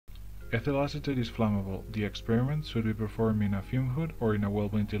Ethyl acetate is flammable. The experiment should be performed in a fume hood or in a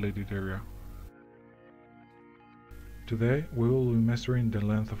well-ventilated area. Today, we will be measuring the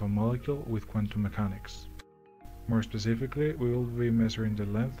length of a molecule with quantum mechanics. More specifically, we will be measuring the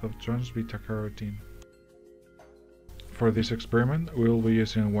length of trans-beta-carotene. For this experiment, we will be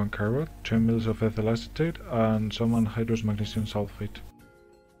using 1 carrot, 10 ml of ethyl acetate, and some anhydrous magnesium sulfate.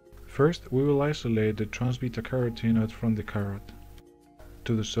 First, we will isolate the trans-beta-carotene out from the carrot.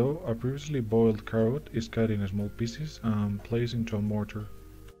 To do so, a previously boiled carrot is cut in small pieces and placed into a mortar.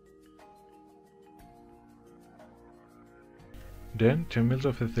 Then 10 ml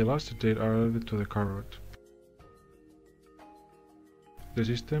of ethyl acetate are added to the carrot. The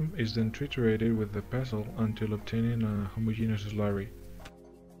system is then triturated with the pestle until obtaining a homogeneous slurry.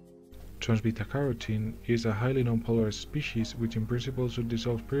 Trans-beta-carotene is a highly non-polarized species which in principle should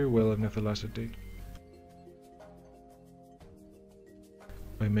dissolve pretty well in ethyl acetate.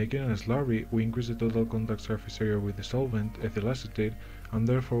 By making a slurry, we increase the total contact surface area with the solvent, ethyl acetate, and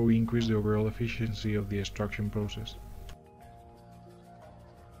therefore we increase the overall efficiency of the extraction process.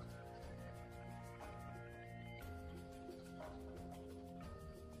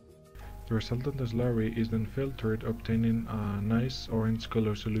 The resultant slurry is then filtered, obtaining a nice orange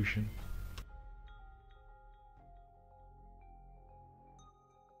color solution.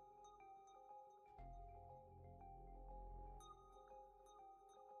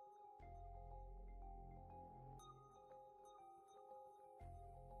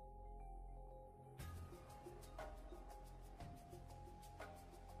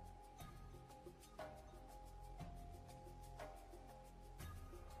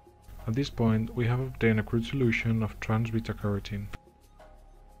 At this point, we have obtained a crude solution of trans-beta-carotene.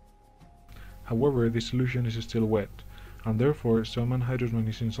 However, this solution is still wet, and therefore some anhydrous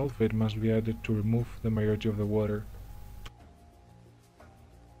magnesium sulfate must be added to remove the majority of the water.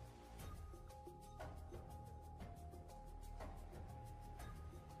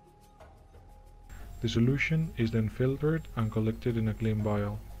 The solution is then filtered and collected in a clean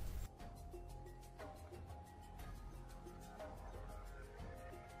vial.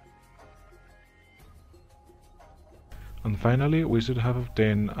 And finally, we should have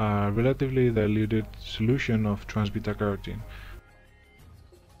obtained a relatively diluted solution of trans-beta-carotene.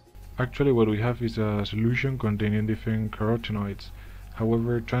 Actually, what we have is a solution containing different carotenoids.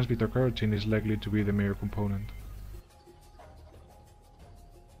 However, trans-beta-carotene is likely to be the major component.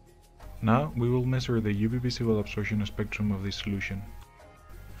 Now, we will measure the UV visible absorption spectrum of this solution.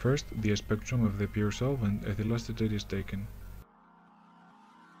 First, the spectrum of the pure solvent, ethyl acetate, is taken.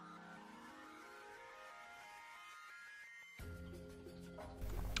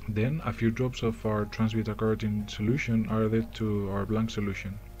 Then a few drops of our trans-beta-carotene solution are added to our blank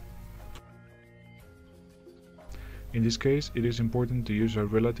solution. In this case, it is important to use a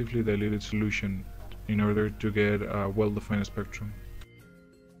relatively diluted solution in order to get a well-defined spectrum.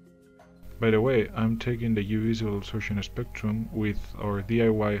 By the way, I'm taking the UV visible absorption spectrum with our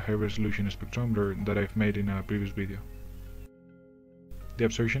DIY high-resolution spectrometer that I've made in a previous video. The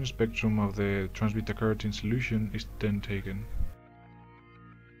absorption spectrum of the trans-beta-carotene solution is then taken.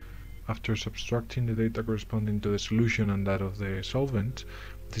 After subtracting the data corresponding to the solution and that of the solvent,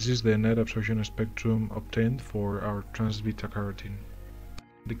 this is the net absorption spectrum obtained for our trans-beta-carotene.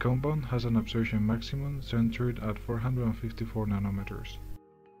 The compound has an absorption maximum centered at 454 nanometers.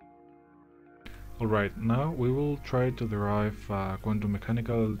 Alright, now we will try to derive a quantum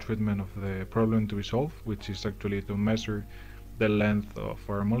mechanical treatment of the problem to be solved, which is actually to measure the length of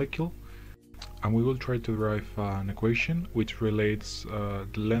our molecule. And we will try to derive an equation which relates the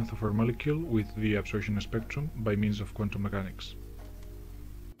length of our molecule with the absorption spectrum by means of quantum mechanics.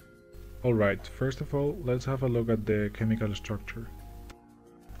 Alright, first of all, let's have a look at the chemical structure.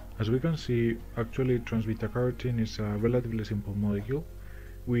 As we can see, actually trans-beta-carotene is a relatively simple molecule,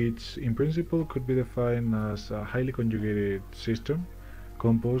 which in principle could be defined as a highly conjugated system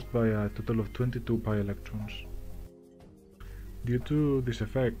composed by a total of 22 pi electrons. Due to this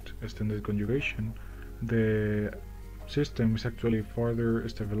effect, extended conjugation, the system is actually further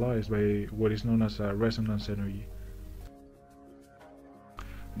stabilized by what is known as a resonance energy.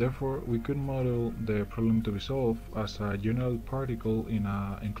 Therefore, we could model the problem to be solved as a general particle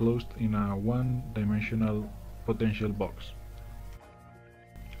enclosed in a one-dimensional potential box.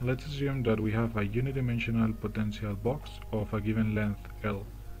 Let's assume that we have a unidimensional potential box of a given length L.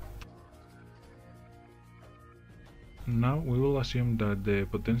 Now we will assume that the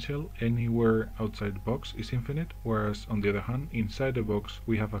potential anywhere outside the box is infinite, whereas on the other hand, inside the box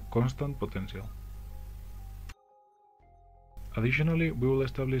we have a constant potential. Additionally, we will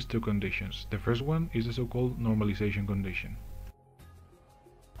establish two conditions. The first one is the so-called normalization condition.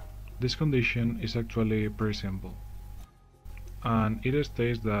 This condition is actually pretty simple, and it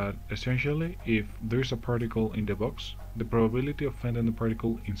states that essentially if there is a particle in the box, the probability of finding the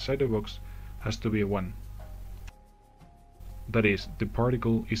particle inside the box has to be 1. That is, the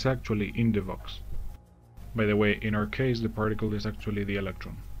particle is actually in the box. By the way, in our case, the particle is actually the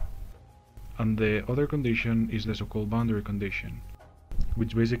electron. And the other condition is the so-called boundary condition,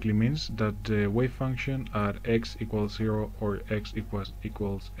 which basically means that the wave function at x equals 0 or x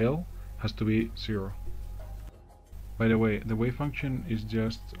equals L has to be 0. By the way, the wave function is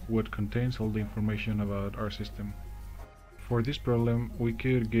just what contains all the information about our system. For this problem, we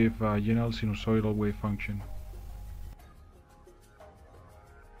could give a general sinusoidal wave function.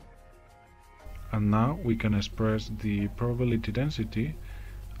 And now we can express the probability density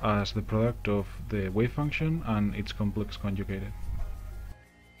as the product of the wave function and its complex conjugated.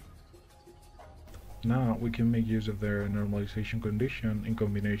 Now we can make use of their normalization condition in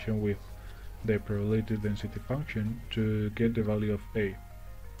combination with the probability density function to get the value of A.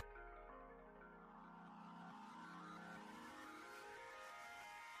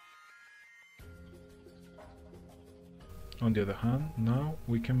 On the other hand, now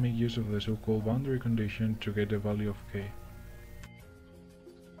we can make use of the so-called boundary condition to get the value of K.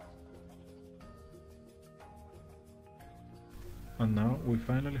 And now we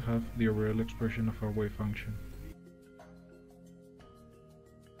finally have the real expression of our wave function.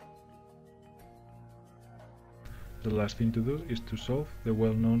 The last thing to do is to solve the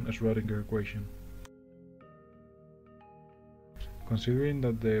well-known Schrödinger equation. Considering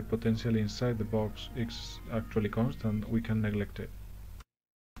that the potential inside the box is actually constant, we can neglect it.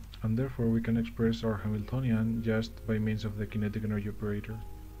 And therefore we can express our Hamiltonian just by means of the kinetic energy operator.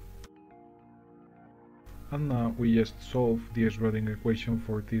 And now we just solve the Schrödinger equation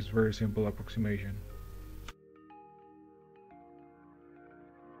for this very simple approximation.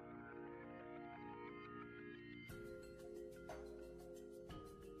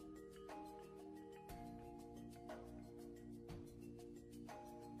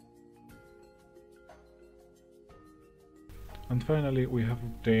 And finally, we have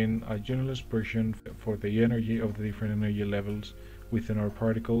obtained a general expression for the energy of the different energy levels within our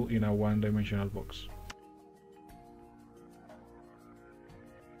particle in a one-dimensional box.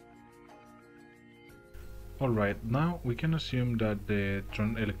 Alright, now we can assume that the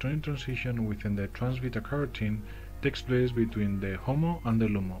electronic transition within the trans beta-carotene takes place between the HOMO and the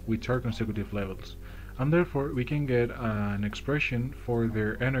LUMO, which are consecutive levels, and therefore we can get an expression for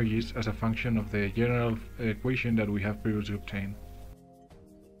their energies as a function of the general equation that we have previously obtained.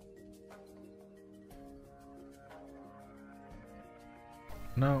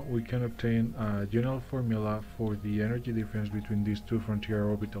 Now we can obtain a general formula for the energy difference between these two frontier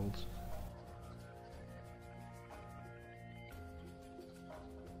orbitals.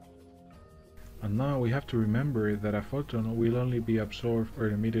 And now we have to remember that a photon will only be absorbed or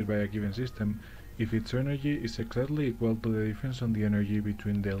emitted by a given system if its energy is exactly equal to the difference on the energy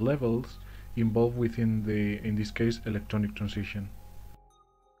between the levels involved within the, in this case, electronic transition.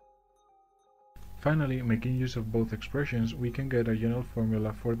 Finally, making use of both expressions, we can get a general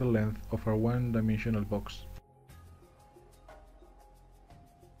formula for the length of our one-dimensional box.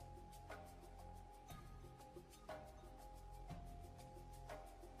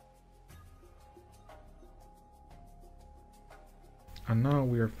 And now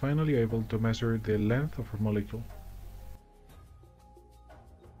we are finally able to measure the length of our molecule.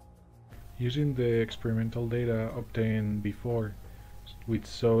 Using the experimental data obtained before, which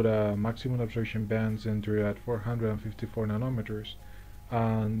showed a maximum absorption band centered at 454 nanometers,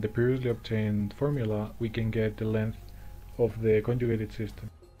 and the previously obtained formula, we can get the length of the conjugated system.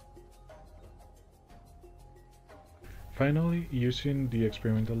 Finally, using the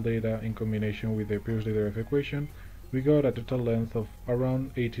experimental data in combination with the previously derived equation, we got a total length of around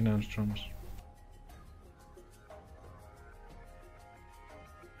 18 angstroms.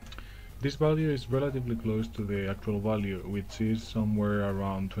 This value is relatively close to the actual value, which is somewhere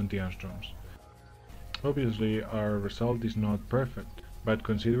around 20 angstroms. Obviously, our result is not perfect, but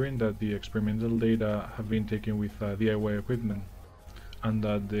considering that the experimental data have been taken with DIY equipment, and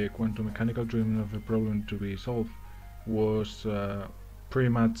that the quantum mechanical treatment of the problem to be solved was pretty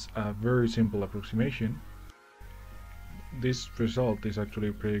much a very simple approximation, this result is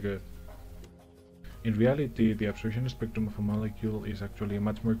actually pretty good. In reality, the absorption spectrum of a molecule is actually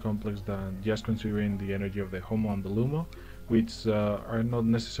much more complex than just considering the energy of the HOMO and the LUMO, which are not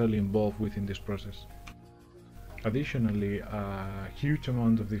necessarily involved within this process. Additionally, a huge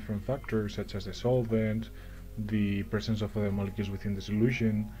amount of different factors such as the solvent, the presence of other molecules within the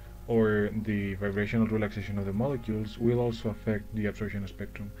solution, or the vibrational relaxation of the molecules will also affect the absorption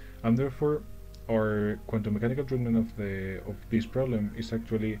spectrum, and therefore our quantum mechanical treatment of this problem is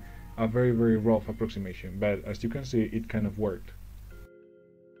actually a very rough approximation, but as you can see, it kind of worked.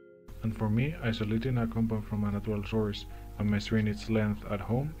 And for me, isolating a compound from a natural source and measuring its length at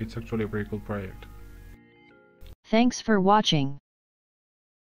home, it's actually a very cool project. Thanks for watching.